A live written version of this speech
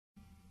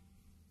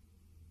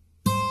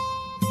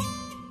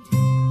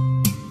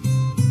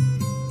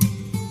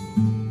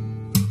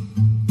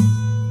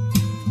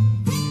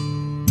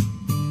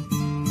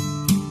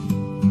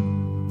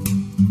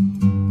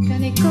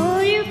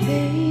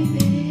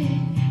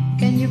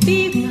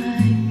be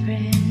my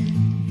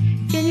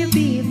friend? Can you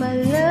be my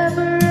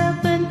lover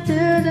up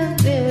until the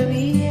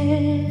very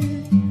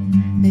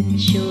end? Let me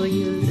show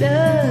you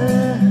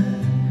love.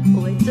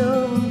 Oh, I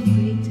don't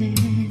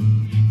pretend.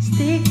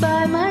 Stick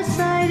by my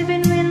side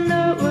even when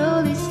the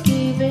world is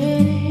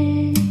giving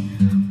in.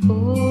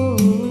 Oh,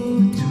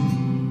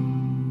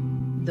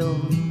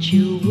 don't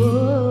you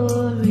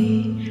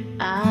worry,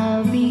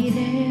 I'll be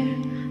there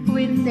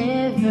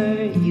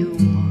whenever you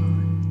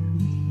want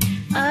me.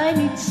 I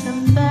need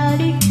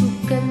somebody who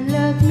can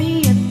love me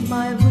at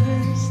my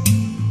worst.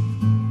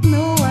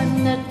 No, I'm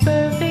not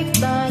perfect,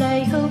 but I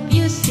hope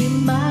you see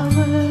my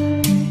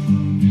worth.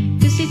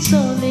 'Cause it's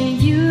only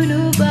you,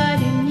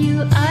 nobody knew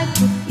I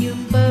put you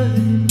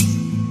first.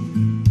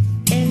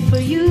 And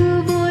for you,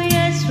 boy,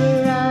 I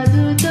swear I'll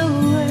do the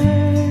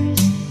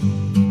worst.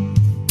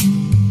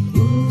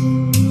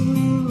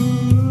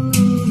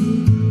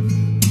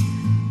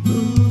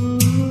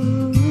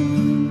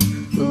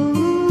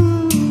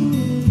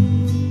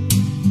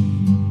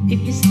 If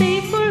you stay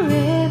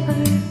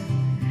forever,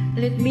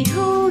 let me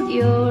hold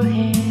your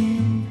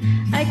hand.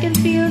 I can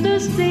feel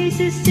those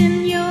places in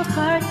your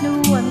heart no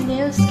one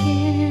else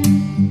can.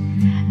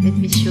 Let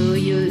me show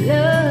you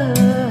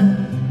love.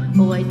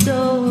 Oh, I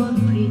don't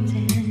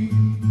pretend.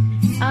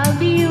 I'll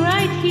be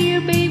right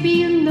here, baby,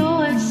 you know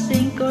I'll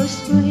sink or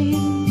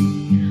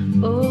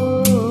swim.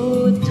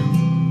 Oh,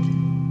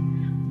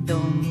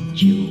 don't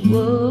you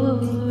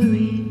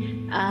worry,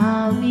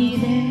 I'll be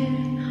there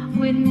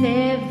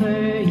whenever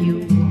you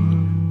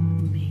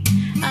want me.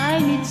 I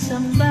need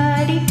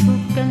somebody who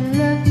can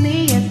love me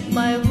at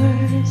my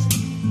worst.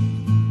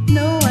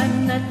 No, I'm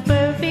not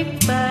perfect,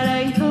 but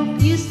I hope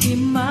you see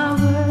my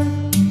worth.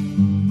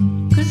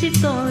 'Cause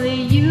it's only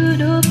you,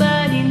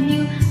 nobody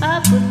knew I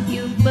put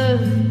you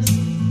first.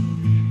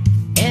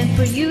 And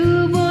for you,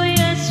 boy,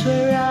 I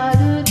swear I'll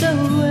do the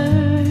worst.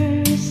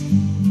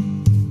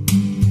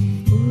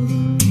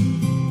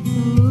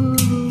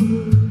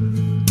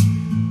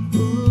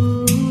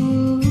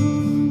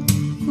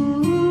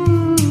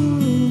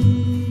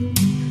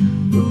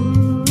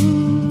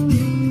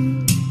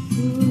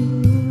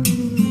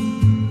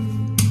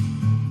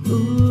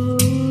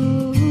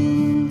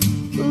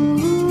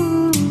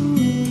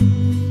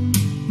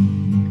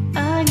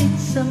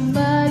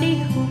 Somebody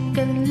who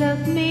can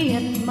love me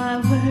at my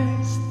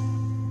worst.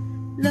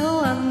 No,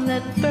 I'm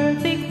not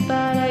perfect,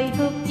 but I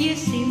hope you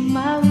see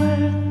my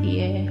worth,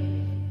 yeah.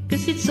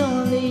 'Cause it's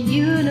only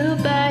you,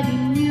 nobody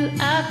knew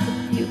I put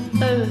you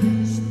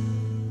first.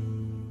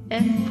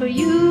 And for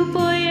you,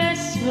 boy, I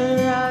swear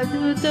I'll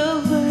do the